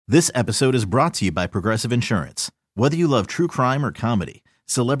This episode is brought to you by Progressive Insurance. Whether you love true crime or comedy,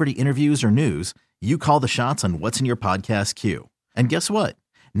 celebrity interviews or news, you call the shots on what's in your podcast queue. And guess what?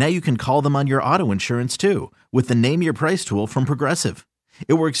 Now you can call them on your auto insurance too with the Name Your Price tool from Progressive.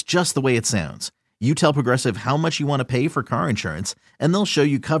 It works just the way it sounds. You tell Progressive how much you want to pay for car insurance, and they'll show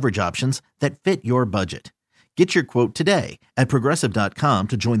you coverage options that fit your budget. Get your quote today at Progressive.com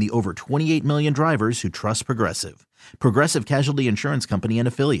to join the over 28 million drivers who trust Progressive. Progressive Casualty Insurance Company and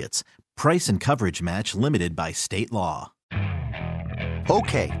Affiliates. Price and coverage match limited by state law.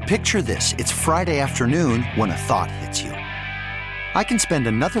 Okay, picture this. It's Friday afternoon when a thought hits you. I can spend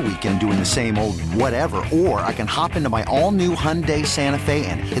another weekend doing the same old whatever, or I can hop into my all-new Hyundai Santa Fe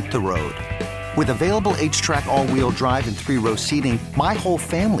and hit the road. With available H-Track all-wheel drive and 3-row seating, my whole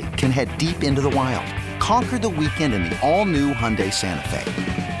family can head deep into the wild. Conquer the weekend in the all-new Hyundai Santa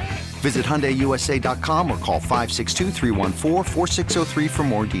Fe. Visit HyundaiUSA.com or call 562-314-4603 for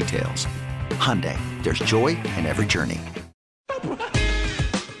more details. Hyundai, there's joy in every journey.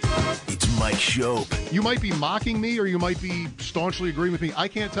 It's Mike Schopp. You might be mocking me or you might be staunchly agreeing with me. I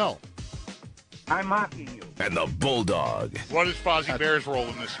can't tell. I'm mocking you. And the Bulldog. What is Fozzie Bear's role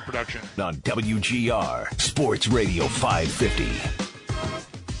in this production? On WGR Sports Radio 550.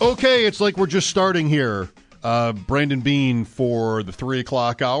 Okay, it's like we're just starting here. Brandon Beane for the 3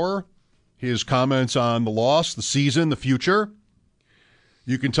 o'clock hour. His comments on the loss, the season, the future.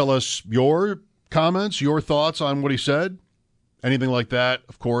 You can tell us your comments, your thoughts on what he said. Anything like that.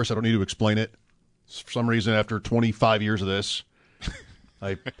 Of course, I don't need to explain it. For some reason, after 25 years of this,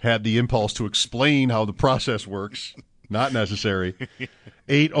 I had the impulse to explain how the process works. Not necessary.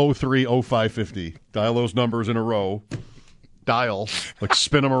 803-0550. Dial those numbers in a row. Dial, like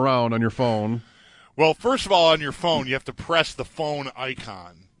spin them around on your phone. Well, first of all, on your phone, you have to press the phone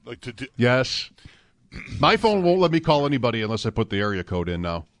icon. Yes. My phone won't let me call anybody unless I put the area code in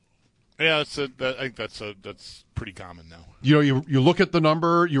now. Yeah, I think that's pretty common now. You know, you look at the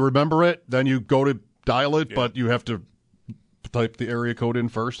number, you remember it, then you go to dial it, but you have to type the area code in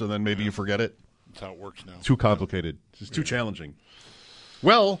first, and then maybe you forget it. That's how it works now. Too complicated. It's too challenging.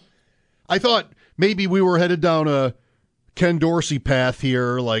 Well, I thought maybe we were headed down a Ken Dorsey path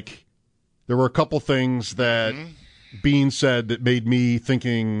here. Like, there were a couple things that Beane said that had me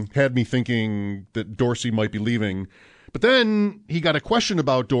thinking that Dorsey might be leaving. But then he got a question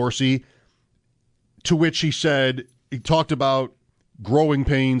about Dorsey, to which he said, he talked about growing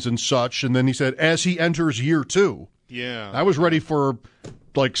pains and such, and then he said, as he enters year 2. Yeah. I was ready for,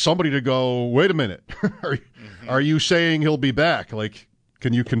 like, somebody to go, wait a minute, are you saying he'll be back? Like,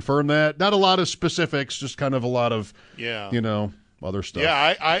 can you confirm that? Not a lot of specifics, just kind of a lot of, other stuff.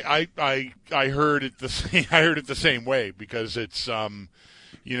 Yeah, I heard it the same. I heard it the same way because it's Nyheim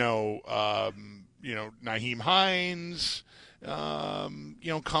Hines,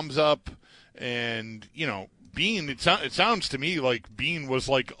 comes up, and Beane. It sounds to me like Beane was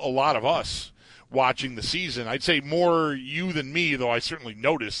like a lot of us watching the season. I'd say more you than me, though I certainly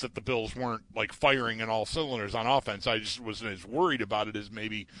noticed that the Bills weren't like firing in all cylinders on offense. I just wasn't as worried about it as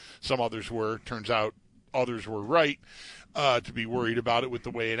maybe some others were. Turns out others were right to be worried about it with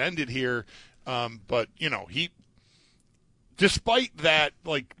the way it ended here. But he, despite that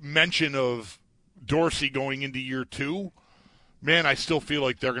like mention of Dorsey going into year 2, man, I still feel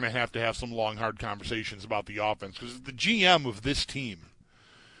like they're going to have some long, hard conversations about the offense because the GM of this team,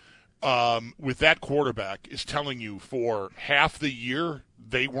 with that quarterback, is telling you for half the year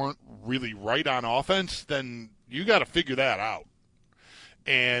they weren't really right on offense, then you got to figure that out.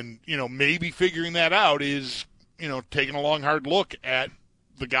 And, maybe figuring that out is, taking a long, hard look at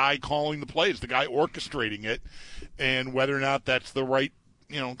the guy calling the plays, the guy orchestrating it, and whether or not that's the right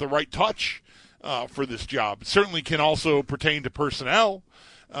touch for this job. It certainly can also pertain to personnel,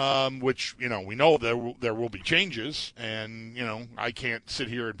 which, we know there will be changes, and, I can't sit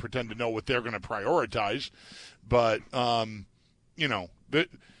here and pretend to know what they're going to prioritize, but,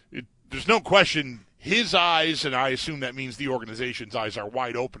 there's no question his eyes, and I assume that means the organization's eyes, are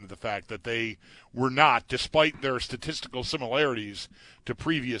wide open to the fact that they were not, despite their statistical similarities to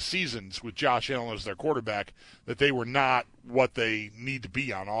previous seasons with Josh Allen as their quarterback, that they were not what they need to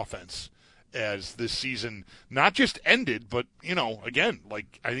be on offense as this season not just ended, but, again,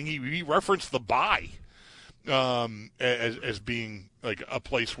 like I think he referenced the bye as being like a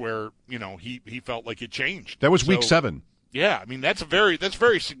place where, he felt like it changed. That was week 7. Yeah, I mean, that's very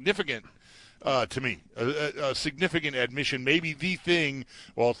significant to me. A significant admission, maybe the thing,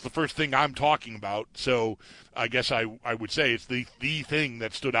 well, it's the first thing I'm talking about, so I guess I would say it's the thing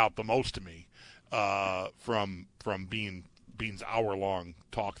that stood out the most to me from Beane's hour-long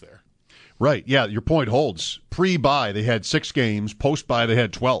talk there. Right. Yeah, your point holds. Pre-bye, they had 6 games. Post-bye, they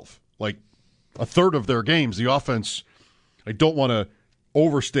had 12. Like a third of their games. The offense, I don't want to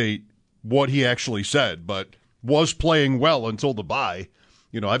overstate what he actually said, but was playing well until the bye.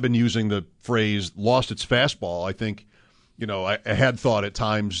 I've been using the phrase lost its fastball. I think, I had thought at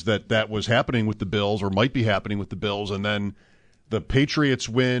times that was happening with the Bills or might be happening with the Bills, and then the Patriots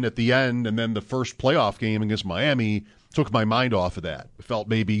win at the end, and then the first playoff game against Miami took my mind off of that. I felt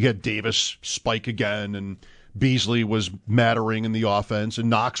maybe you had Davis spike again, and Beasley was mattering in the offense, and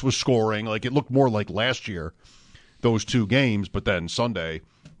Knox was scoring. Like, it looked more like last year, those 2 games, but then Sunday,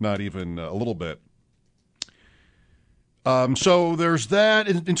 not even a little bit. So there's that.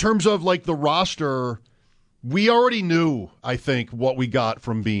 In terms of, like, the roster, we already knew, I think, what we got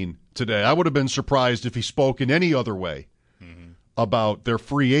from Bean today. I would have been surprised if he spoke in any other way about their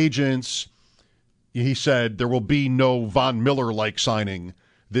free agents. He said there will be no Von Miller-like signing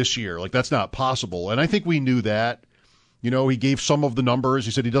this year. Like, that's not possible. And I think we knew that. He gave some of the numbers.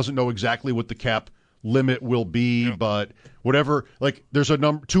 He said he doesn't know exactly what the cap limit will be, but whatever, like, there's a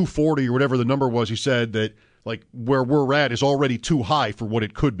number, 240 or whatever the number was. He said that, like, where we're at is already too high for what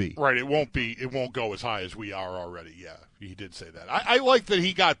it could be. Right. It won't go as high as we are already. Yeah, he did say that. I like that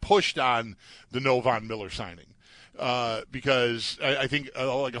he got pushed on the no Von Miller signing. Because I think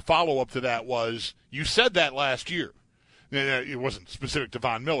like a follow-up to that was, you said that last year. It wasn't specific to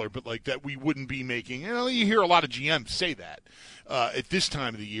Von Miller, but like that we wouldn't be making. You hear a lot of GMs say that at this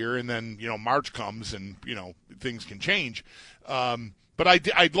time of the year, and then March comes and things can change. But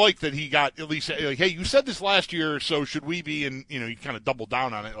I'd like that he got at least like, hey, you said this last year, so should we be? And he kind of doubled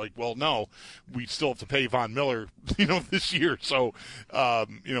down on it. Like, well, no, we still have to pay Von Miller, this year. So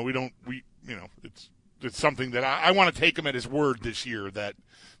it's something that I want to take him at his word this year, that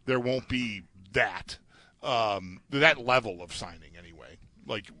there won't be that level of signing anyway.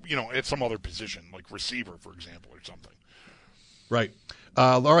 Like, at some other position, like receiver, for example, or something. Right.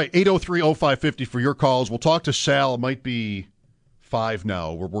 All right, 803-0550 for your calls. We'll talk to Sal. It might be 5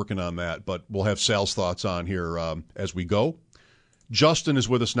 now. We're working on that, but we'll have Sal's thoughts on here as we go. Justin is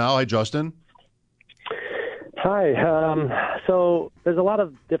with us now. Hi, Justin. Hi. So there's a lot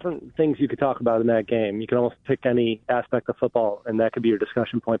of different things you could talk about in that game. You can almost pick any aspect of football, and that could be your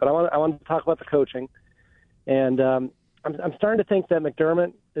discussion point. But I want to talk about the coaching. And I'm starting to think that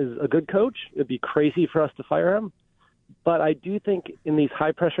McDermott is a good coach. It'd be crazy for us to fire him. But I do think in these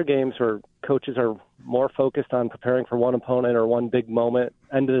high-pressure games where coaches are more focused on preparing for one opponent or one big moment,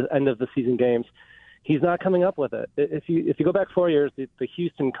 end of the season games, he's not coming up with it. If you go back 4 years, the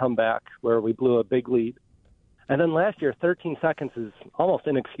Houston comeback where we blew a big lead, and then last year, 13 seconds is almost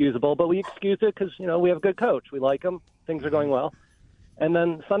inexcusable, but we excuse it because, we have a good coach. We like him. Things are going well. And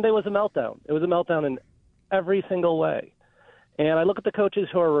then Sunday was a meltdown. It was a meltdown in every single way. And I look at the coaches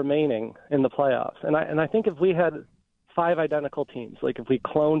who are remaining in the playoffs, and I think if we had 5 identical teams, like if we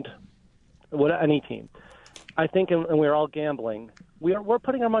cloned any team, I think, and we're all gambling, we're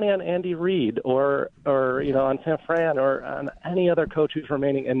putting our money on Andy Reid or on San Fran or on any other coach who's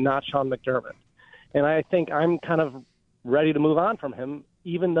remaining, and not Sean McDermott. And I think I'm kind of ready to move on from him,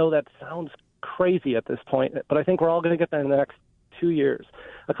 even though that sounds crazy at this point. But I think we're all going to get there in the next 2 years.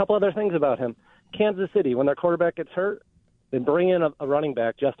 A couple other things about him. Kansas City, when their quarterback gets hurt, they bring in a running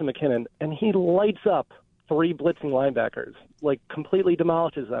back, Justin McKinnon, and he lights up 3 blitzing linebackers, like completely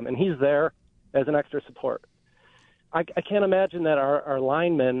demolishes them, and he's there as an extra support. I can't imagine that our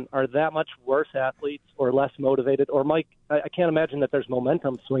linemen are that much worse athletes or less motivated. Or Mike, I can't imagine that there's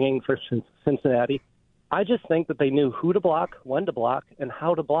momentum swinging for Cincinnati. I just think that they knew who to block, when to block, and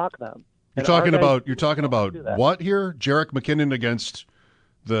how to block them. You're talking about what here? Jerick McKinnon against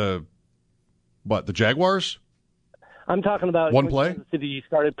the Jaguars? I'm talking about one play. Kansas City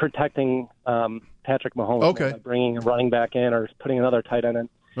started protecting Patrick Mahomes by bringing a running back in or putting another tight end in.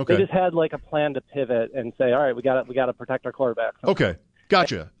 Okay. They just had like a plan to pivot and say, all right, we got to protect our quarterback. Okay,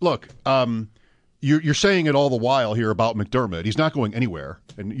 gotcha. Look, you're saying it all the while here about McDermott. He's not going anywhere,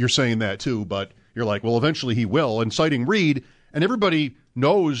 and you're saying that too. But you're like, well, eventually he will, and citing Reid, and everybody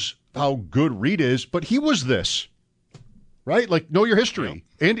knows how good Reid is, but he was this, right? Like, know your history.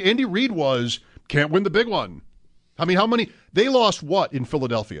 Yeah. And Andy Reid can't win the big one. I mean, how many? They lost what in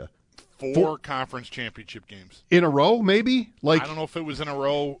Philadelphia? 4 conference championship games in a row, maybe. Like, I don't know if it was in a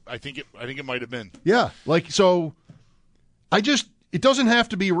row. I think it might have been. Yeah, like, so. It doesn't have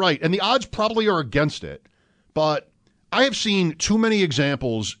to be right, and the odds probably are against it. But I have seen too many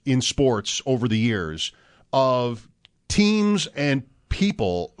examples in sports over the years of teams and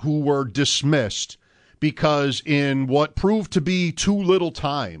people who were dismissed because in what proved to be too little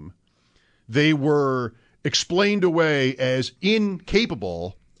time, they were explained away as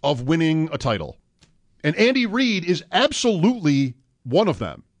incapable of winning a title. And Andy Reid is absolutely one of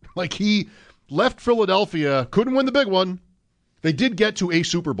them. Like, he left Philadelphia, couldn't win the big one. They did get to a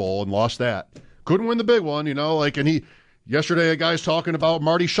Super Bowl and lost that. Couldn't win the big one, and yesterday a guy's talking about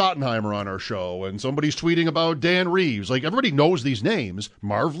Marty Schottenheimer on our show, and somebody's tweeting about Dan Reeves. Like, everybody knows these names.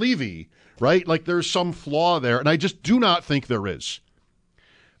 Marv Levy, right? Like, there's some flaw there, and I just do not think there is.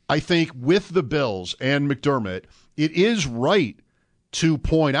 I think with the Bills and McDermott, it is right to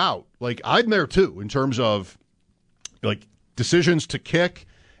point out, like, I'm there too, in terms of, like, decisions to kick,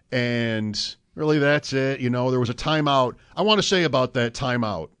 and really that's it. There was a timeout. I want to say about that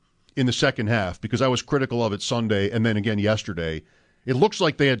timeout in the second half, because I was critical of it Sunday and then again yesterday. It looks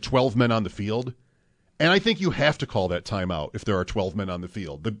like they had 12 men on the field, and I think you have to call that timeout if there are 12 men on the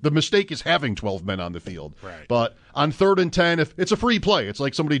field. The mistake is having 12 men on the field. Right. But on 3rd and 10, if it's a free play, it's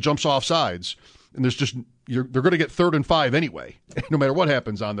like somebody jumps off sides, and they're going to get 3rd and 5 anyway, no matter what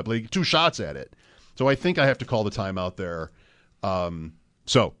happens on the play. 2 shots at it. So I think I have to call the timeout there.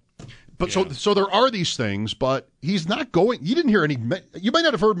 So there are these things, but he's not going. You didn't hear any. You might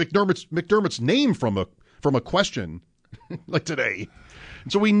not have heard McDermott's name from a question like today.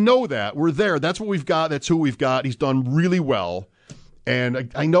 And so we know that we're there. That's what we've got. That's who we've got. He's done really well,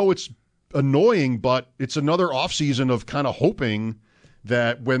 and I know it's annoying, but it's another offseason of kind of hoping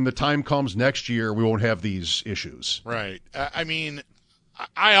that when the time comes next year, we won't have these issues. Right. I mean,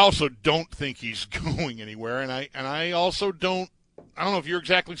 I also don't think he's going anywhere, and I also don't. I don't know if you're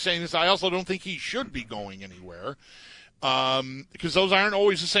exactly saying this. I also don't think he should be going anywhere, because those aren't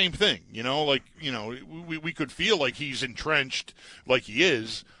always the same thing. We could feel like he's entrenched, like he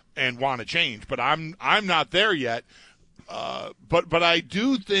is, and want to change. But I'm not there yet. But I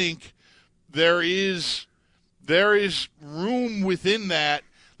do think there is room within that.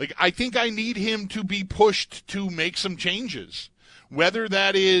 Like, I think I need him to be pushed to make some changes, whether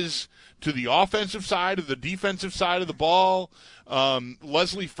that is to the offensive side or the defensive side of the ball.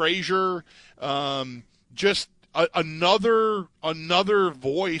 Leslie Frazier, just another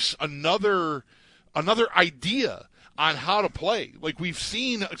voice, another idea on how to play. Like, we've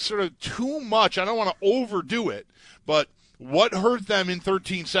seen sort of too much. I don't want to overdo it, but what hurt them in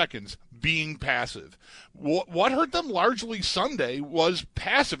 13 seconds? Being passive. What hurt them largely Sunday was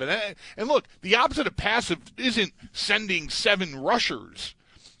passive. And look, the opposite of passive isn't sending 7 rushers.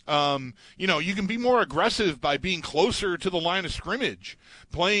 You can be more aggressive by being closer to the line of scrimmage,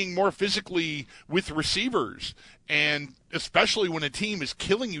 playing more physically with receivers, and especially when a team is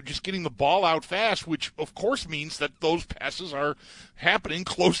killing you, just getting the ball out fast, which of course means that those passes are happening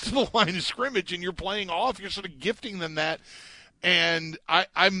close to the line of scrimmage, and you're playing off. You're sort of gifting them that. And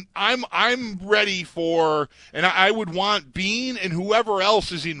I'm ready for, and I would want Bean and whoever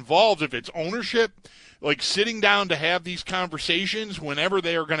else is involved, if it's ownership, like sitting down to have these conversations whenever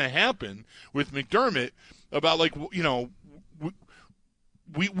they are going to happen with McDermott about, like,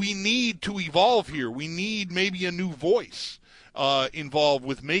 we need to evolve here. We need maybe a new voice involved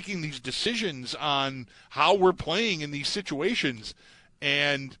with making these decisions on how we're playing in these situations.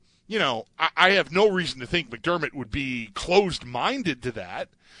 And, I have no reason to think McDermott would be closed-minded to that.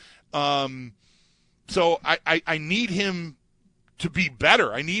 So I need him to be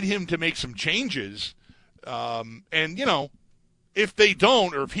better. I need him to make some changes. And, if they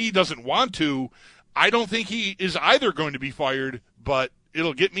don't, or if he doesn't want to, I don't think he is either going to be fired, but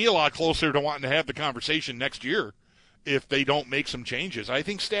it'll get me a lot closer to wanting to have the conversation next year if they don't make some changes. I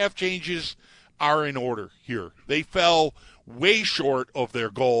think staff changes are in order here. They fell way short of their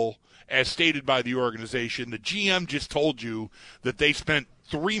goal, as stated by the organization. The GM just told you that they spent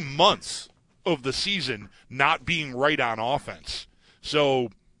 3 months of the season not being right on offense. So,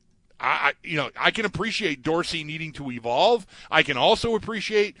 I can appreciate Dorsey needing to evolve. I can also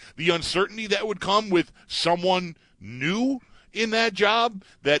appreciate the uncertainty that would come with someone new in that job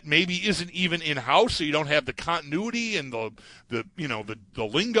that maybe isn't even in-house, so you don't have the continuity and the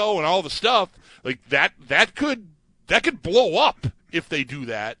lingo and all the stuff. Like, that could blow up if they do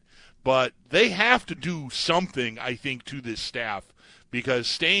that. But they have to do something, I think, to this staff, because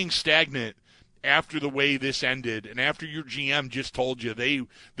staying stagnant after the way this ended and after your GM just told you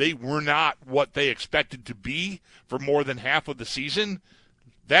they were not what they expected to be for more than half of the season,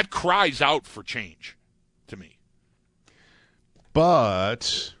 that cries out for change to me.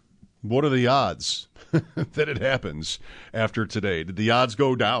 But what are the odds that it happens after today? Did the odds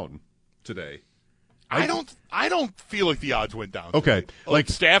go down today? I don't feel like the odds went down. Okay. Like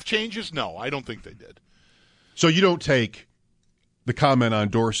staff changes? No, I don't think they did. So you don't take the comment on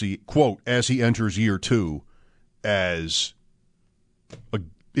Dorsey, quote, as he enters year 2, as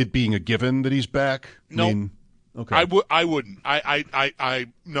it being a given that he's back? No. Okay. I wouldn't.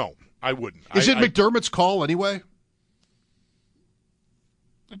 No, I wouldn't. Is it McDermott's call anyway?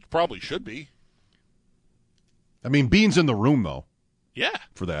 It probably should be. I mean, Beane's in the room, though. Yeah.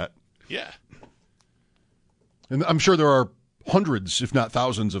 For that. Yeah. And I'm sure there are hundreds, if not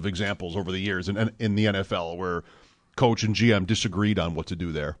thousands, of examples over the years in the NFL where coach and GM disagreed on what to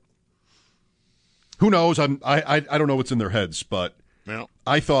do there. Who knows? I don't know what's in their heads, but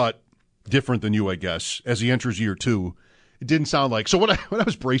I thought different than you, I guess, as he enters year 2. It didn't sound like. So what I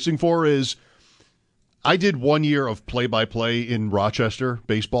was bracing for is I did 1 year of play-by-play in Rochester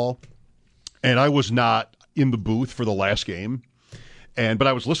baseball, and I was not in the booth for the last game, but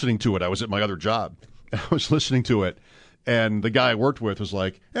I was listening to it. I was at my other job. I was listening to it, and the guy I worked with was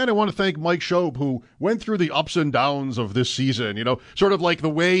like, and I want to thank Mike Schob, who went through the ups and downs of this season, sort of like the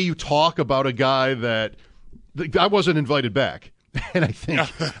way you talk about a guy that I wasn't invited back. And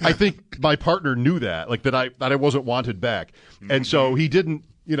I think my partner knew that, like that I wasn't wanted back. And so he didn't,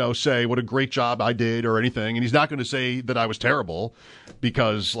 say what a great job I did or anything. And he's not going to say that I was terrible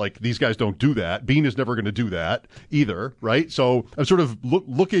because, like, these guys don't do that. Beane is never going to do that either, right? So I'm sort of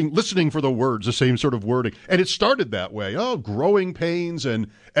listening for the words, the same sort of wording. And it started that way. Oh, growing pains and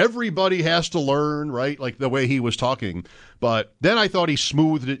everybody has to learn, right? Like the way he was talking. But then I thought he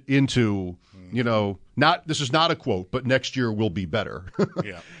smoothed it into, this is not a quote, but next year will be better.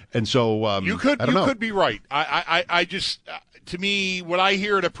 Yeah. And so you could be right. I just to me, what I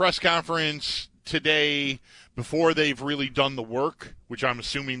hear at a press conference today before they've really done the work, which I'm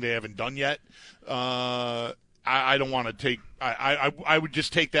assuming they haven't done yet, I don't want to take. I would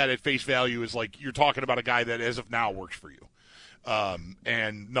just take that at face value as like you're talking about a guy that as of now works for you,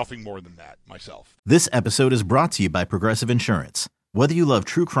 and nothing more than that. Myself. This episode is brought to you by Progressive Insurance. Whether you love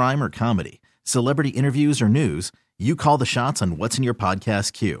true crime or comedy, celebrity interviews or news, you call the shots on what's in your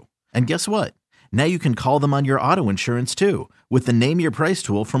podcast queue. And guess what? Now you can call them on your auto insurance too with the Name Your Price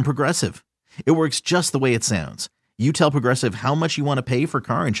tool from Progressive. It works just the way it sounds. You tell Progressive how much you want to pay for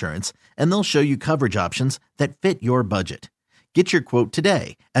car insurance, and they'll show you coverage options that fit your budget. Get your quote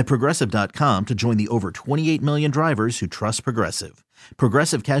today at Progressive.com to join the over 28 million drivers who trust Progressive.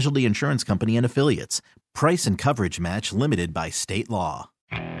 Progressive Casualty Insurance Company and Affiliates. Price and coverage match limited by state law.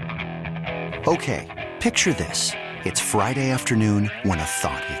 Okay, picture this. It's Friday afternoon when a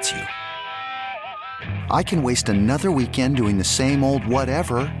thought hits you. I can waste another weekend doing the same old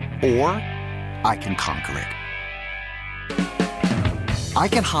whatever, or I can conquer it. I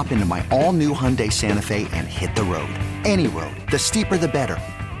can hop into my all-new Hyundai Santa Fe and hit the road. Any road. The steeper, the better.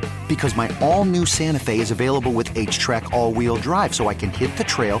 Because my all-new Santa Fe is available with H-Track all-wheel drive, so I can hit the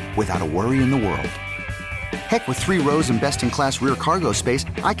trail without a worry in the world. Heck, with 3 rows and best-in-class rear cargo space,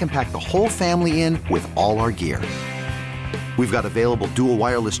 I can pack the whole family in with all our gear. We've got available dual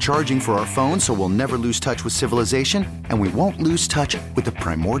wireless charging for our phones, so we'll never lose touch with civilization, and we won't lose touch with the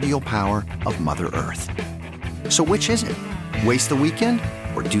primordial power of Mother Earth. So which is it? Waste the weekend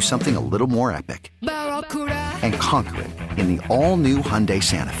or do something a little more epic? And conquer it in the all-new Hyundai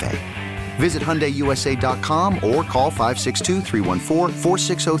Santa Fe. Visit HyundaiUSA.com or call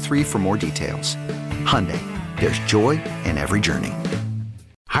 562-314-4603 for more details. Hyundai, there's joy in every journey.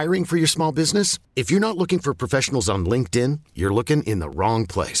 Hiring for your small business? If you're not looking for professionals on LinkedIn, you're looking in the wrong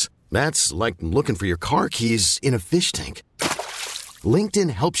place. That's like looking for your car keys in a fish tank. LinkedIn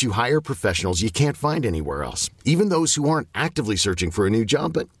helps you hire professionals you can't find anywhere else, even those who aren't actively searching for a new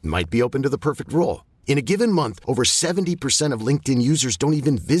job but might be open to the perfect role. In a given month, over 70% of LinkedIn users don't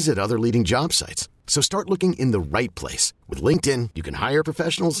even visit other leading job sites. So start looking in the right place. With LinkedIn, you can hire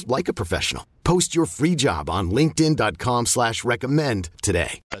professionals like a professional. Post your free job on linkedin.com/recommend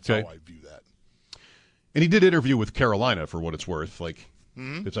today. That's how I view that. And he did interview with Carolina for what it's worth.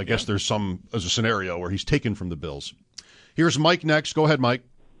 It's, I guess there's a scenario where he's taken from the Bills. Here's Mike next. Go ahead, Mike.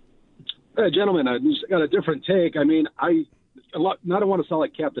 Hey, gentlemen, I just got a different take. I mean, I don't want to sound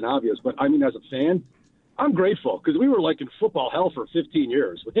like Captain Obvious, but I mean, as a fan, I'm grateful because we were like in football hell for 15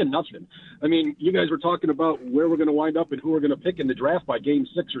 years. We had nothing. I mean, you guys were talking about where we're going to wind up and who we're going to pick in the draft by game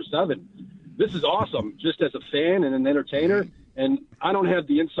 6 or 7. This is awesome, just as a fan and an entertainer. And I don't have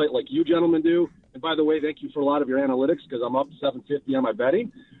the insight like you gentlemen do. And by the way, thank you for a lot of your analytics because I'm up 750 on my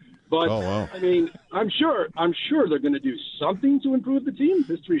betting. But, oh, wow. I mean, I'm sure they're going to do something to improve the team.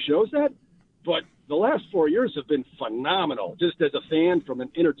 History shows that. But the last 4 years have been phenomenal, just as a fan from an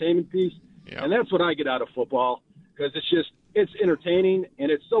entertainment piece. Yeah. And that's what I get out of football because it's entertaining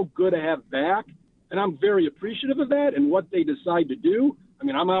and it's so good to have back. And I'm very appreciative of that and what they decide to do. I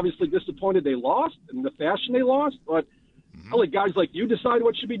mean, I'm obviously disappointed they lost in the fashion they lost, but I'll let guys like you decide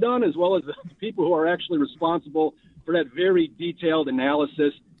what should be done as well as the people who are actually responsible for that very detailed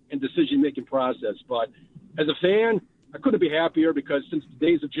analysis and decision-making process. But as a fan, I couldn't be happier because since the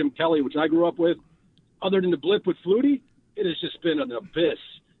days of Jim Kelly, which I grew up with, other than the blip with Flutie, it has just been an abyss.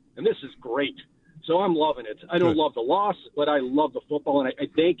 And this is great. So I'm loving it. I don't love the loss, but I love the football. And I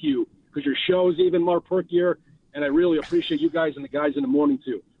thank you because your show's even more perkier. And I really appreciate you guys and the guys in the morning,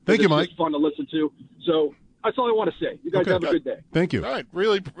 too. Thank you, Mike. It's fun to listen to. So that's all I want to say. You guys have a good day. Thank you. All right.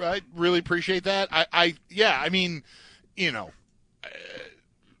 I really appreciate that. I mean, you know,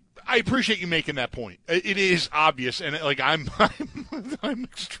 I appreciate you making that point. It is obvious, and like I'm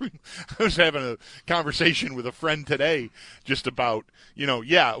extreme. I was having a conversation with a friend today just about, you know,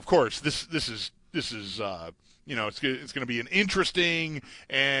 yeah, of course, this is you know, it's going to be an interesting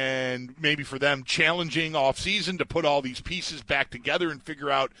and maybe for them challenging off season to put all these pieces back together and figure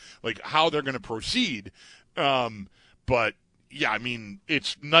out like how they're going to proceed. But yeah, I mean,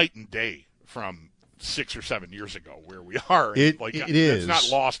 it's night and day from 6 or 7 years ago where we are. It is. It's not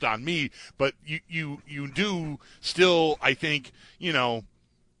lost on me, but you do still, I think, you know,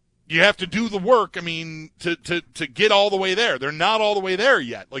 you have to do the work. I mean, to get all the way there. They're not all the way there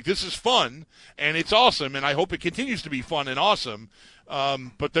yet. Like, this is fun and it's awesome, and I hope it continues to be fun and awesome.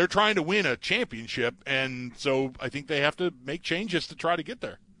 But they're trying to win a championship, and so I think they have to make changes to try to get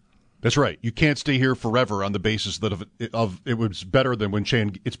there. That's right. You can't stay here forever on the basis that it was better than when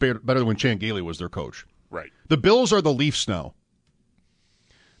Chan Gailey was their coach. Right. The Bills are the Leafs now.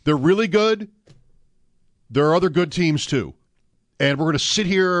 They're really good. There are other good teams too. And we're going to sit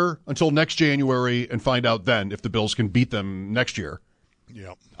here until next January and find out then if the Bills can beat them next year.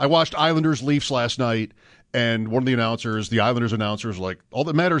 Yeah. I watched Islanders Leafs last night, and one of the Islanders announcers, like, all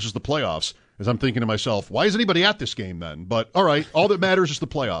that matters is the playoffs. As I'm thinking to myself, why is anybody at this game then? But, all right, all that matters is the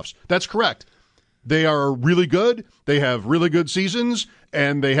playoffs. That's correct. They are really good. They have really good seasons,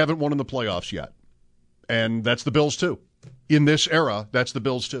 and they haven't won in the playoffs yet. And that's the Bills, too. In this era, that's the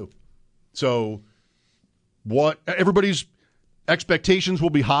Bills, too. So everybody's expectations will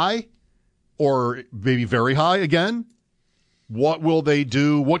be high, or maybe very high again. What will they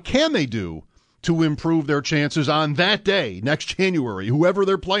do? What can they do to improve their chances on that day, next January, whoever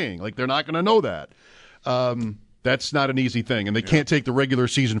they're playing? Like, they're not going to know that. That's not an easy thing, and they can't take the regular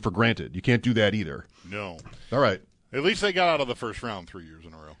season for granted. You can't do that either. No. All right. At least they got out of the first round 3 years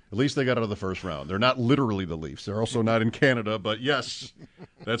in a row. At least they got out of the first round. They're not literally the Leafs. They're also not in Canada, but yes,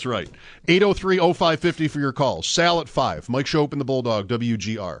 that's right. 803-0550 for your calls. Sal at 5. Mike Schopp and the Bulldog,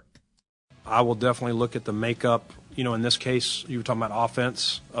 WGR. I will definitely look at the makeup. You know, in this case, you were talking about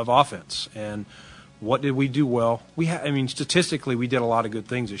offense, and what did we do well? Statistically, we did a lot of good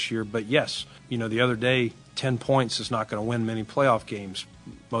things this year, but yes, you know, the other day, 10 points is not going to win many playoff games,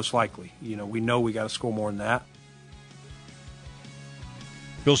 most likely. You know we got to score more than that.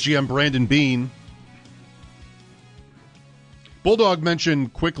 Bills GM Brandon Beane. Bulldog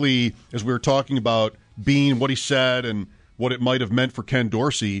mentioned quickly, as we were talking about Beane, what he said and what it might have meant for Ken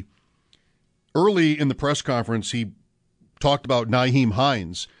Dorsey. Early in the press conference, he talked about Nyheim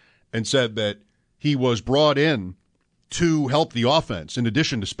Hines and said that he was brought in to help the offense in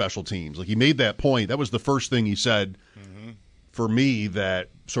addition to special teams. Like, he made that point. That was the first thing he said for me that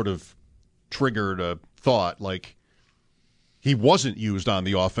sort of triggered a thought. Like, he wasn't used on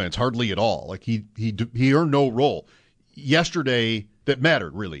the offense hardly at all. Like, he earned no role. Yesterday, that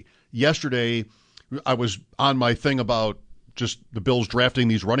mattered, really. Yesterday, I was on my thing about just the Bills drafting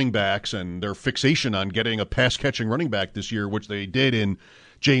these running backs and their fixation on getting a pass-catching running back this year, which they did in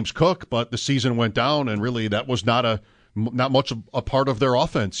James Cook, but the season went down, and really that was not much a part of their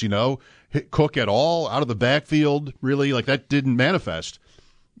offense, you know. Hit Cook at all, out of the backfield, really, like that didn't manifest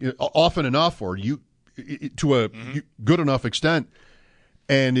often enough or to a good enough extent.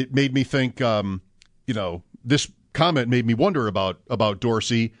 And it made me think, this comment made me wonder about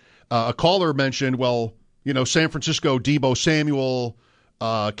Dorsey. A caller mentioned, well, you know, San Francisco, Deebo Samuel,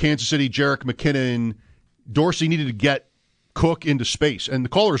 Kansas City, Jerick McKinnon. Dorsey needed to get Cook into space. And the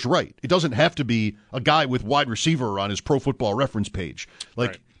caller's right. It doesn't have to be a guy with wide receiver on his Pro Football Reference page.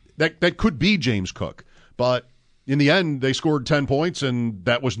 Like, that could be James Cook. But in the end, they scored 10 points, and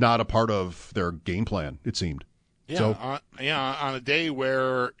that was not a part of their game plan, it seemed. Yeah, on a day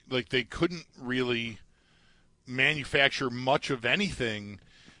where, like, they couldn't really manufacture much of anything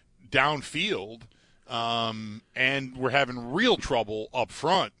downfield, and we're having real trouble up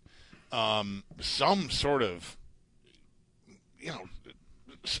front. Some sort of, you know,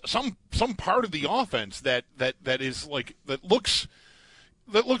 some part of the offense that is like that looks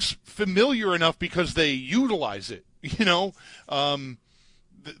familiar enough because they utilize it. You know,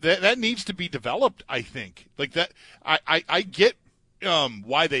 that needs to be developed. I think like that. I get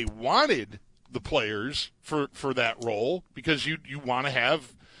why they wanted the players for that role, because you want to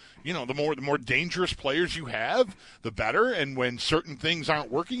have, the more dangerous players you have, the better. And when certain things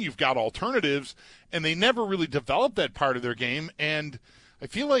aren't working, you've got alternatives. And they never really developed that part of their game. And I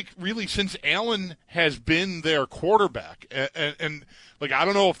feel like really since Allen has been their quarterback, and like I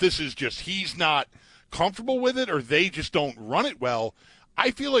don't know if this is just he's not comfortable with it or they just don't run it well. I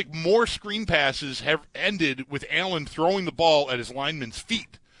feel like more screen passes have ended with Allen throwing the ball at his lineman's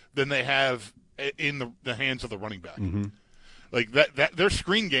feet than they have in the hands of the running back. Mm-hmm. Like that their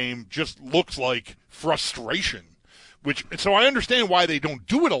screen game just looks like frustration. So I understand why they don't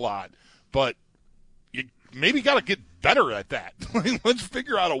do it a lot, but you maybe got to get better at that. Let's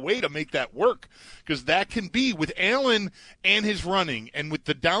figure out a way to make that work, because that can be with Allen and his running and with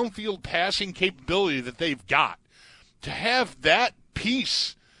the downfield passing capability that they've got, to have that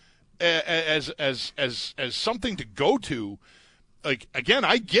piece as something to go to. Like again,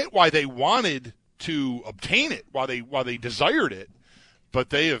 I get why they wanted to obtain it, why they desired it, but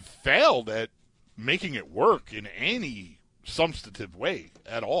they have failed at making it work in any substantive way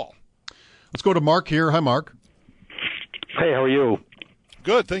at all. Let's go to Mark here. Hi, Mark. Hey, how are you?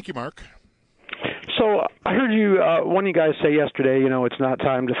 Good, thank you, Mark. So I heard you, one of you guys say yesterday, it's not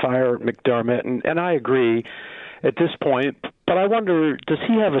time to fire McDermott, and I agree at this point. But I wonder, does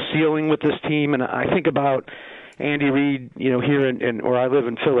he have a ceiling with this team? And I think about Andy Reid, here in where I live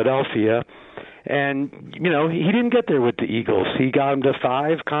in Philadelphia, and he didn't get there with the Eagles. He got them to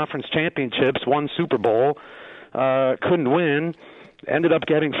 5 conference championships, 1 Super Bowl, couldn't win. Ended up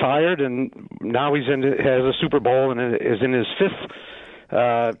getting fired, and now has a Super Bowl and is in his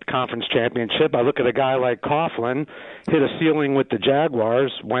 5th conference championship. I look at a guy like Coughlin, hit a ceiling with the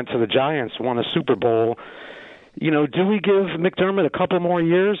Jaguars, went to the Giants, won a Super Bowl. Do we give McDermott a couple more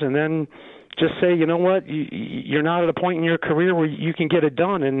years and then just say, you know what, you're not at a point in your career where you can get it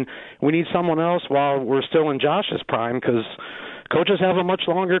done, and we need someone else while we're still in Josh's prime, because coaches have a much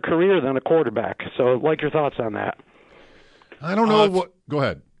longer career than a quarterback. So I'd like your thoughts on that. I don't know go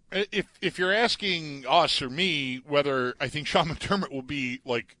ahead. If you're asking us or me whether I think Sean McDermott will be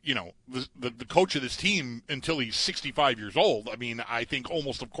like, the coach of this team until he's 65 years old, I mean, I think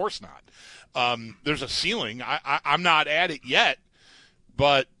almost of course not. There's a ceiling. I'm not at it yet,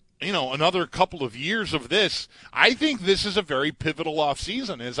 but another couple of years of this, I think this is a very pivotal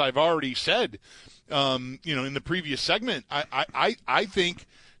offseason, as I've already said, in the previous segment. I think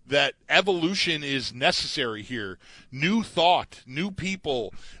that evolution is necessary here. New thought, new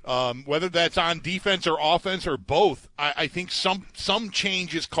people, whether that's on defense or offense or both. I think some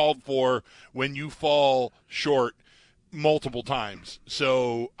change is called for when you fall short multiple times.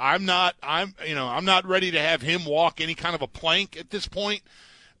 So I'm not ready to have him walk any kind of a plank at this point.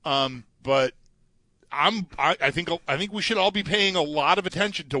 But I think we should all be paying a lot of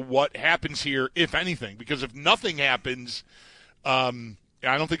attention to what happens here, if anything, because if nothing happens,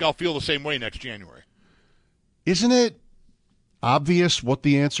 I don't think I'll feel the same way next January. Isn't it obvious what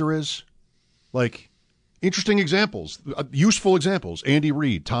the answer is? Like, interesting examples, useful examples. Andy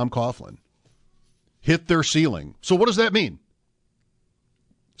Reid, Tom Coughlin hit their ceiling. So what does that mean?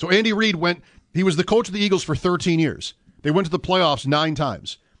 So Andy Reid he was the coach of the Eagles for 13 years. They went to the playoffs 9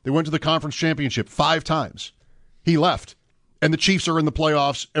 times. They went to the conference championship 5 times. He left. And the Chiefs are in the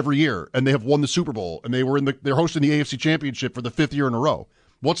playoffs every year, and they have won the Super Bowl, and they're hosting the AFC Championship for the 5th year in a row.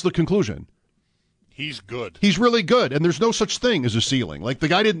 What's the conclusion? He's good. He's really good, and there's no such thing as a ceiling. Like, the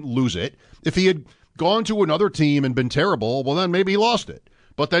guy didn't lose it. If he had gone to another team and been terrible, well, then maybe he lost it.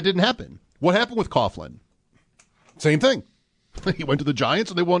 But that didn't happen. What happened with Coughlin? Same thing. He went to the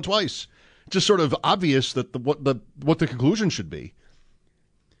Giants, and they won twice. It's just sort of obvious that what the conclusion should be.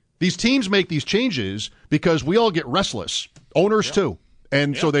 These teams make these changes because we all get restless. Owners, too.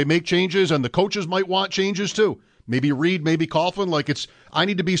 And so they make changes, and the coaches might want changes, too. Maybe Reid, maybe Coughlin. I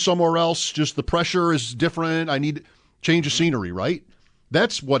need to be somewhere else. Just the pressure is different. I need change of scenery, right?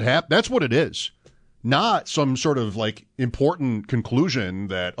 That's what That's what it is. Not some sort of, important conclusion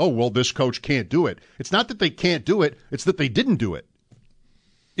that, this coach can't do it. It's not that they can't do it. It's that they didn't do it.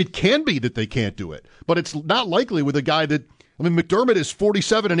 It can be that they can't do it. But it's not likely with a guy that – McDermott is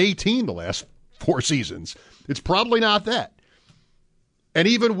 47-18 the last 4 seasons. It's probably not that. And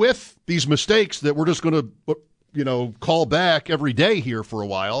even with these mistakes that we're just going to, call back every day here for a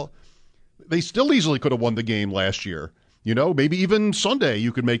while, they still easily could have won the game last year. Maybe even Sunday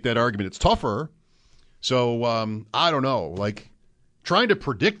you could make that argument. It's tougher. So, I don't know. Trying to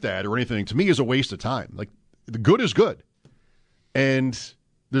predict that or anything, to me, is a waste of time. The good is good. And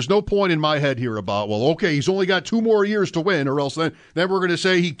there's no point in my head here about, he's only got 2 more years to win, or else then we're going to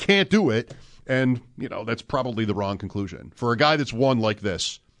say he can't do it. And, that's probably the wrong conclusion. For a guy that's won like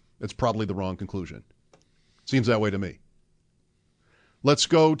this, that's probably the wrong conclusion. Seems that way to me. Let's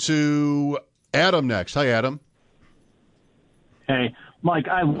go to Adam next. Hi, Adam. Hey, Mike,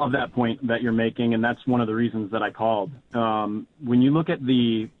 I love that point that you're making, and that's one of the reasons that I called. When you look at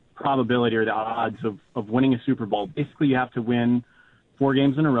the probability or the odds of winning a Super Bowl, basically you have to win 4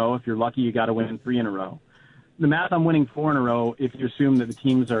 games in a row. If you're lucky, you got to win 3 in a row. The math on winning 4 in a row, if you assume that the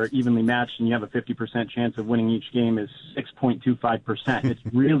teams are evenly matched and you have a 50% chance of winning each game, is 6.25%. It's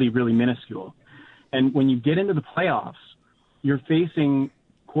really, really minuscule. And when you get into the playoffs, you're facing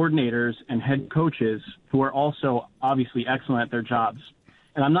coordinators and head coaches who are also obviously excellent at their jobs.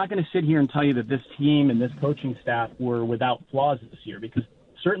 And I'm not going to sit here and tell you that this team and this coaching staff were without flaws this year, because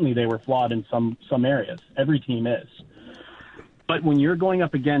certainly they were flawed in some areas. Every team is. But when you're going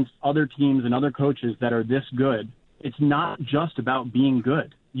up against other teams and other coaches that are this good, it's not just about being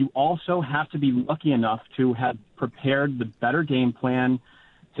good. You also have to be lucky enough to have prepared the better game plan,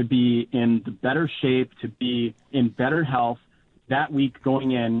 to be in the better shape, to be in better health that week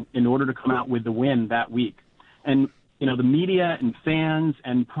going in order to come out with the win that week. And, you know, the media and fans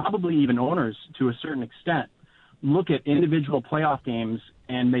and probably even owners to a certain extent look at individual playoff games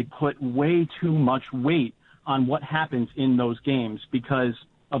and they put way too much weight on what happens in those games because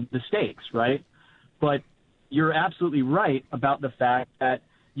of the stakes, right? But you're absolutely right about the fact that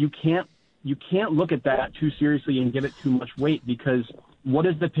you can't look at that too seriously and give it too much weight, because what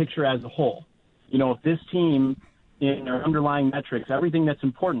is the picture as a whole? You know, if this team in their underlying metrics, everything that's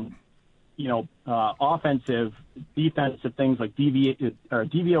important, you know, offensive, defensive things like DVOA,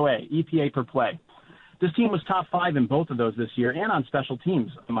 EPA per play. This team was top 5 in both of those this year, and on special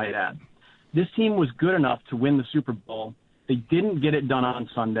teams, I might add. This team was good enough to win the Super Bowl. They didn't get it done on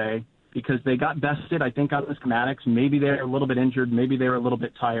Sunday because they got bested, I think, on the schematics. Maybe they were a little bit injured. Maybe they were a little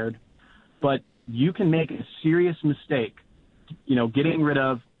bit tired. But you can make a serious mistake, you know, getting rid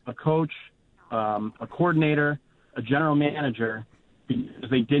of a coach, a coordinator, a general manager, because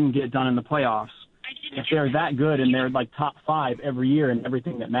they didn't get it done in the playoffs. If they're that good and they're like top 5 every year in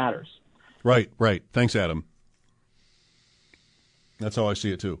everything that matters. Right. Thanks, Adam. That's how I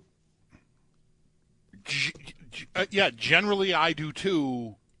see it, too. Yeah, generally I do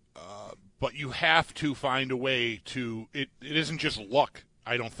too, but you have to find a way to – it isn't just luck,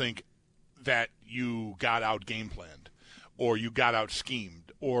 I don't think, that you got out game planned or you got out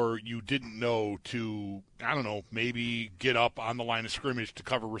schemed or you didn't know to, I don't know, maybe get up on the line of scrimmage to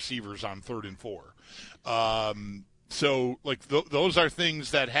cover receivers on 3rd and 4. So, like, those are things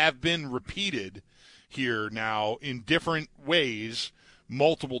that have been repeated here now in different ways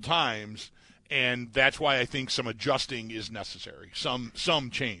multiple times. And that's why I think some adjusting is necessary, some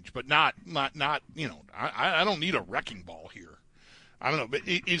change, but not you know, I don't need a wrecking ball here. I don't know, but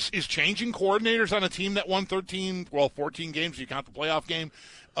is changing coordinators on a team that won 14 games if you count the playoff game,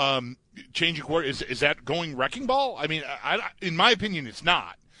 changing coordinators, is that going wrecking ball? I mean, in my opinion, it's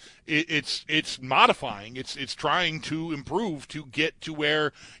not. It's modifying. It's trying to improve to get to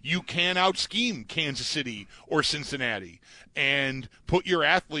where you can out-scheme Kansas City or Cincinnati and put your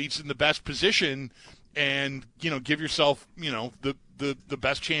athletes in the best position and, you know, give yourself, you know, the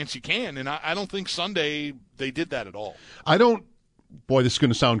best chance you can. And I don't think Sunday they did that at all. Boy, this is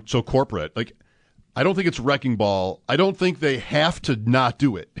going to sound so corporate. Like, I don't think it's wrecking ball. I don't think they have to not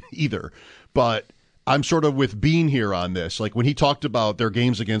do it either. But I'm sort of with Bean here on this. Like, when he talked about their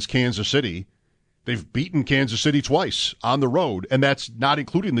games against Kansas City, they've beaten Kansas City twice on the road, and that's not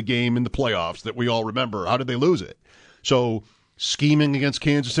including the game in the playoffs that we all remember. How did they lose it? So, scheming against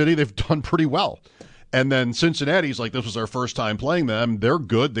Kansas City, they've done pretty well. And then Cincinnati's like, this was our first time playing them. They're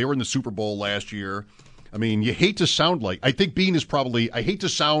good. They were in the Super Bowl last year. I mean, you hate to sound like, I think Bean is probably, I hate to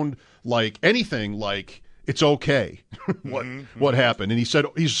sound like anything like it's okay what happened. And he said,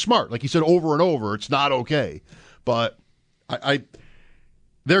 he's smart. Like he said over and over, it's not okay. But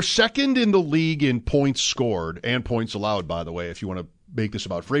they're second in the league in points scored and points allowed, by the way, if you want to make this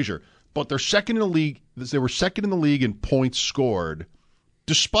about Frazier. But they're second in the league. They were second in the league in points scored,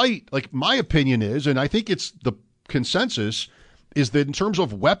 despite, like, my opinion is, and I think it's the consensus, is that in terms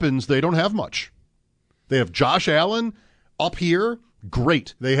of weapons, they don't have much. They have Josh Allen up here,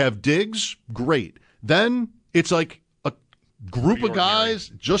 great. They have Diggs, great. Then it's like a group of guys,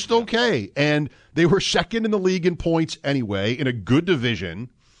 just okay. And they were second in the league in points anyway, in a good division.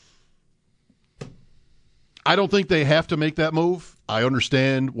 I don't think they have to make that move. I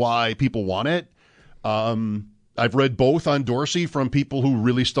understand why people want it. I've read both on Dorsey from people who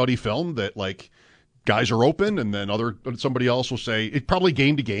really study film that, like, guys are open, and then somebody else will say it's probably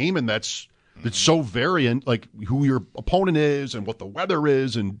game to game, and it's so variant, like who your opponent is and what the weather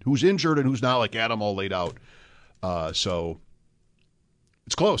is and who's injured and who's not, like Adam all laid out. So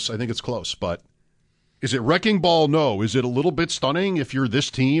it's close. I think it's close, but Is it wrecking ball? No. Is it a little bit stunning if you're this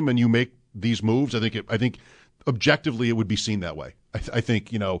team and you make these moves? I think objectively it would be seen that way. I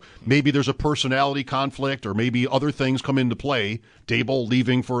think, maybe there's a personality conflict or maybe other things come into play. Dable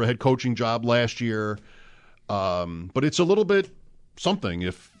leaving for a head coaching job last year. But it's a little bit something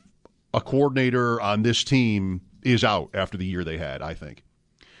if a coordinator on this team is out after the year they had, I think.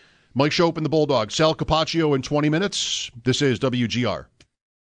 Mike Schopp and the Bulldogs. Sal Capaccio in 20 minutes. This is WGR.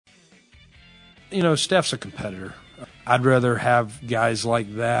 Steph's a competitor. I'd rather have guys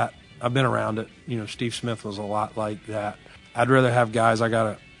like that. I've been around it. Steve Smith was a lot like that. I'd rather have guys I got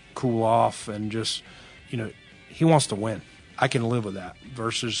to cool off and just, he wants to win. I can live with that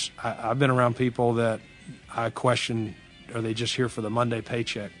versus I've been around people that I question, are they just here for the Monday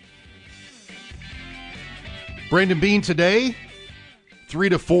paycheck? Brandon Beane today, 3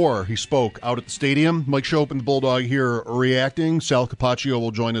 to 4, he spoke out at the stadium. Mike Schopp and the Bulldog here reacting. Sal Capaccio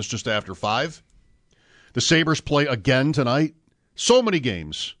will join us just after 5. The Sabres play again tonight. So many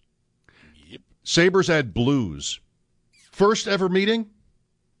games. Yep. Sabres at Blues. First ever meeting?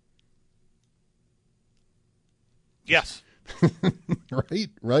 Yes.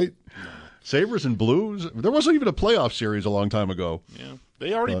 Right. Sabres and Blues. There wasn't even a playoff series a long time ago. Yeah.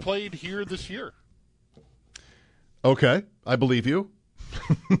 They already played here this year. Okay. I believe you.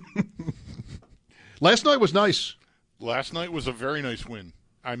 Last night was nice. Last night was a very nice win.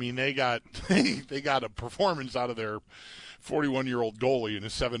 I mean, they got a performance out of their 41-year-old goalie in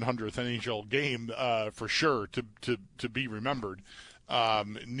his 700th NHL game for sure to be remembered.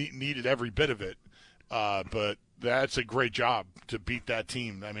 Needed every bit of it, but that's a great job to beat that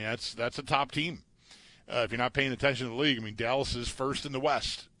team. I mean, that's a top team. If you're not paying attention to the league, I mean, Dallas is first in the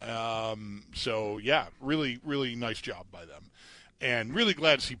West. So yeah, really, really nice job by them, and really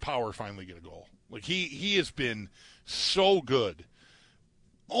glad to see Power finally get a goal. Like he has been so good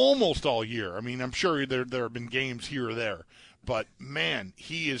almost all year. I mean, I'm sure there have been games here or there, but man,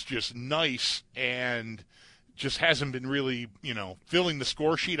 he is just nice and just hasn't been really, filling the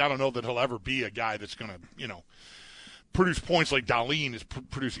score sheet. I don't know that he'll ever be a guy that's going to, produce points like Dahlin is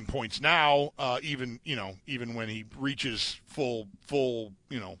producing points now, even when he reaches full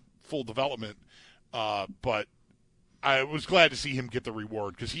development. But I was glad to see him get the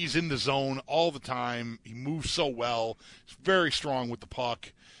reward because he's in the zone all the time. He moves so well. He's very strong with the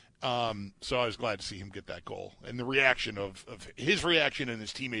puck. So I was glad to see him get that goal. And the reaction of his reaction and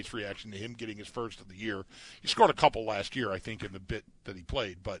his teammates' reaction to him getting his first of the year. He scored a couple last year, I think, in the bit that he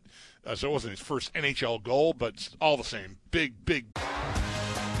played. But so it wasn't his first NHL goal, but it's all the same. Big.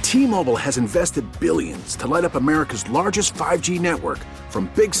 T-Mobile has invested billions to light up America's largest 5G network, from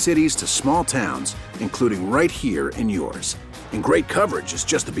big cities to small towns, including right here in yours. And great coverage is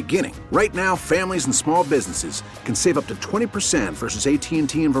just the beginning. Right now, families and small businesses can save up to 20% versus AT&T and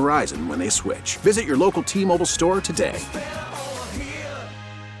Verizon when they switch. Visit your local T-Mobile store today.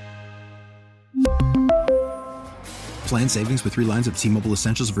 Plan savings with 3 lines of T-Mobile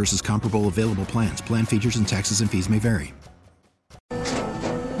Essentials versus comparable available plans. Plan features and taxes and fees may vary.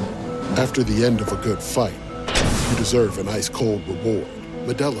 After the end of a good fight, you deserve an ice-cold reward.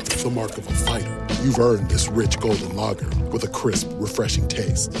 Modelo is the mark of a fighter. You've earned this rich golden lager with a crisp, refreshing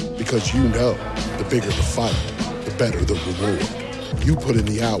taste. Because you know, the bigger the fight, the better the reward. You put in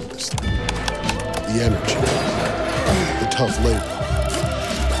the hours, the energy, the tough labor.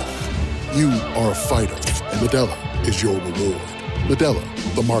 You are a fighter, and Modelo is your reward.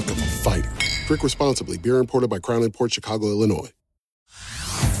 Modelo, the mark of a fighter. Drink responsibly. Beer imported by Crown Imports, Chicago, Illinois.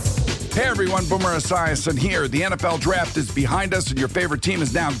 Hey everyone, Boomer Esiason here. The NFL Draft is behind us and your favorite team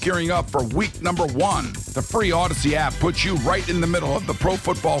is now gearing up for week number 1. The free Odyssey app puts you right in the middle of the pro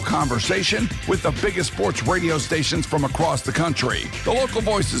football conversation with the biggest sports radio stations from across the country. The local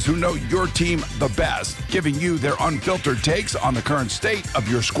voices who know your team the best, giving you their unfiltered takes on the current state of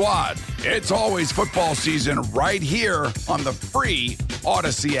your squad. It's always football season right here on the free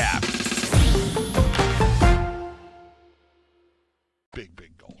Odyssey app. Big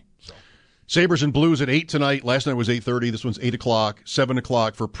goal. Sabres and Blues at 8 tonight. Last night was 8:30. This one's 8 o'clock, 7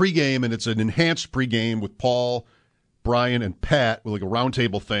 o'clock for pregame, and it's an enhanced pregame with Paul, Brian, and Pat with like a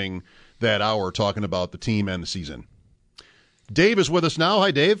roundtable thing that hour talking about the team and the season. Dave is with us now.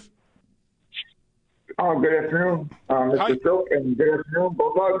 Hi, Dave. Oh, good afternoon, Mr. Silk, and good afternoon,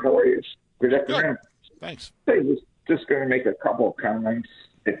 Bulldog. How are you? Good afternoon. Good. Thanks. Hey, just going to make a couple of comments,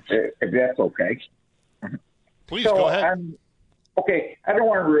 if that's okay. Please go ahead. Okay, I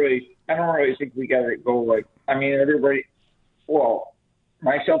don't really think we got to go like, I mean, everybody, well,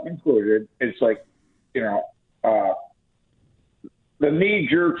 myself included, it's like, the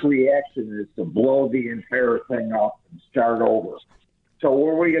knee-jerk reaction is to blow the entire thing up and start over. So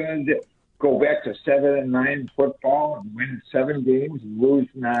what are we going to do? go back to 7-9 football and win 7 games and lose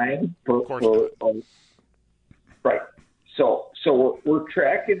 9? Right. So we're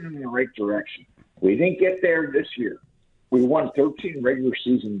tracking in the right direction. We didn't get there this year. We won 13 regular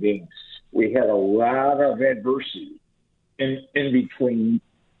season games. We had a lot of adversity in between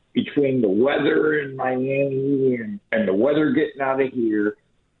the weather in Miami and the weather getting out of here.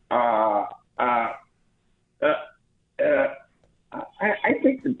 I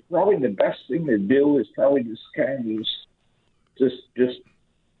think that probably the best thing to do is probably just kind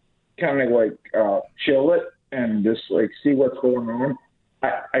of like chill it and just like see what's going on.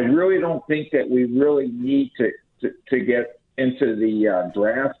 I really don't think that we really need to get into the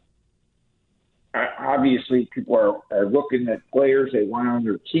draft. Obviously, people are looking at players they want on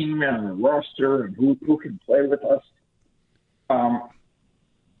their team and on their roster and who can play with us. I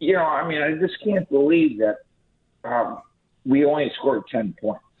just can't believe that we only scored 10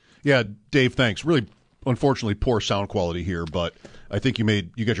 points. Yeah, Dave, thanks. Really, unfortunately, poor sound quality here, but I think you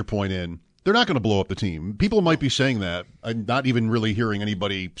got your point in. They're not going to blow up the team. People might be saying that. I'm not even really hearing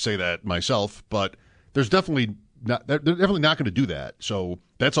anybody say that myself, but they're definitely not going to do that. So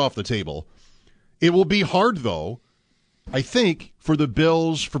that's off the table. It will be hard, though, I think, for the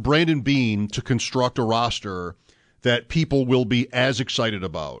Bills, for Brandon Beane to construct a roster that people will be as excited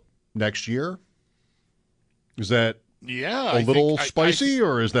about next year. Is that a little spicy,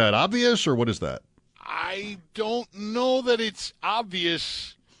 or is that obvious, or what is that? I don't know that it's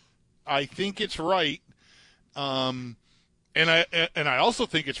obvious. I think it's right, and I also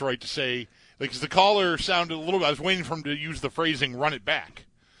think it's right to say, like, 'cause the caller sounded a little. I was waiting for him to use the phrasing "run it back,"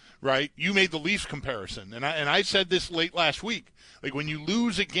 right? You made the Leafs comparison, and I said this late last week. Like, when you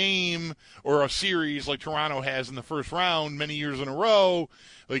lose a game or a series like Toronto has in the first round many years in a row,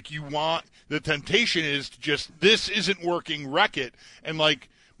 like, the temptation is to just, this isn't working, wreck it, and like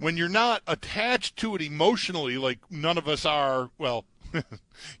when you're not attached to it emotionally, like none of us are. Well.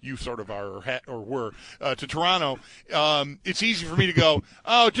 You sort of are or were to Toronto. It's easy for me to go,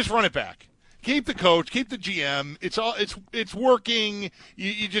 oh, just run it back. Keep the coach, keep the GM. It's working.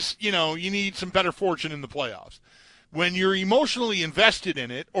 You just, you need some better fortune in the playoffs. When you're emotionally invested in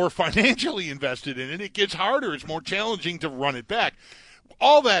it or financially invested in it, it gets harder. It's more challenging to run it back.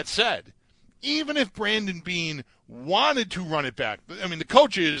 All that said, even if Brandon Beane wanted to run it back, I mean, the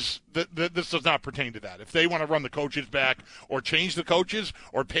coaches, this does not pertain to that. If they want to run the coaches back or change the coaches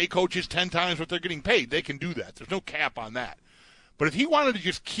or pay coaches 10 times what they're getting paid, they can do that. There's no cap on that. But if he wanted to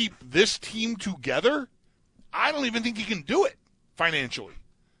just keep this team together, I don't even think he can do it financially.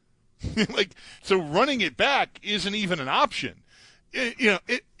 So running it back isn't even an option, in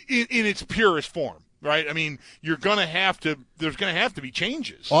its purest form, right? I mean, there's going to have to be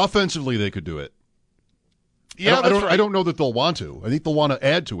changes. Offensively, they could do it. Yeah, I don't know that they'll want to. I think they'll want to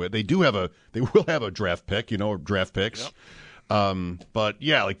add to it. They will have a draft pick, or draft picks. Yep. But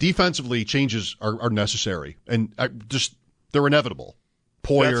yeah, like defensively, changes are necessary, and they're inevitable.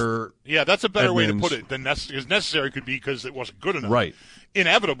 Poyer, that's a better Edmonds. way to put it than necessary could be because it wasn't good enough. Right.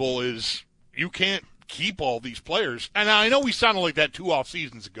 Inevitable is you can't keep all these players. And I know we sounded like that 2 off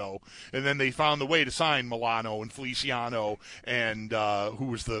seasons ago, and then they found the way to sign Milano and Feliciano and who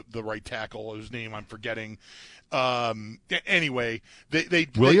was the right tackle, whose name I'm forgetting. Anyway, they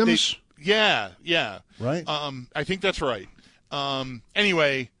Williams? Yeah. Right. I think that's right.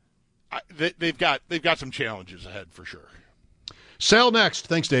 Anyway, they've got some challenges ahead for sure. Sal next.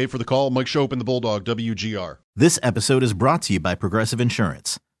 Thanks, Dave, for the call. Mike Schopp and the Bulldog, WGR. This episode is brought to you by Progressive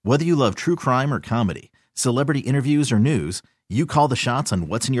Insurance. Whether you love true crime or comedy, celebrity interviews or news, you call the shots on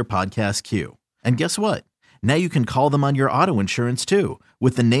what's in your podcast queue. And guess what? Now you can call them on your auto insurance too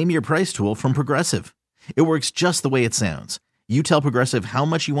with the Name Your Price tool from Progressive. It works just the way it sounds. You tell Progressive how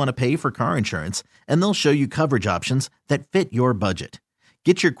much you want to pay for car insurance, and they'll show you coverage options that fit your budget.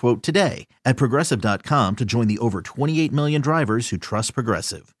 Get your quote today at Progressive.com to join the over 28 million drivers who trust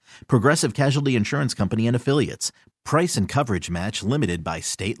Progressive. Progressive Casualty Insurance Company and Affiliates. Price and coverage match limited by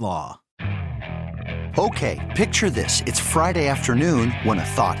state law. Okay, picture this. It's Friday afternoon when a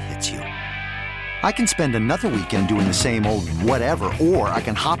thought hits you. I can spend another weekend doing the same old whatever, or I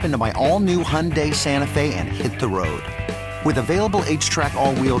can hop into my all-new Hyundai Santa Fe and hit the road. With available H-Track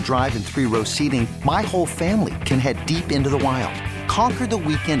all-wheel drive and 3-row seating, my whole family can head deep into the wild. Conquer the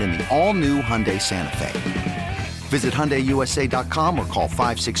weekend in the all-new Hyundai Santa Fe. Visit HyundaiUSA.com or call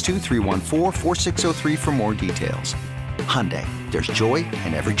 562-314-4603 for more details. Hyundai, there's joy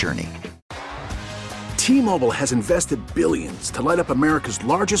in every journey. T-Mobile has invested billions to light up America's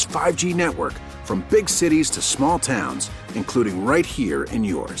largest 5G network, from big cities to small towns, including right here in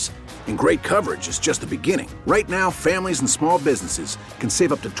yours. And great coverage is just the beginning. Right now, families and small businesses can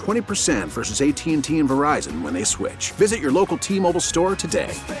save up to 20% versus AT&T and Verizon when they switch. Visit your local T-Mobile store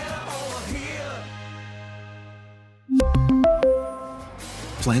today.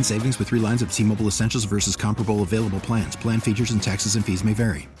 Plan savings with 3 lines of T-Mobile Essentials versus comparable available plans. Plan features and taxes and fees may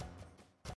vary.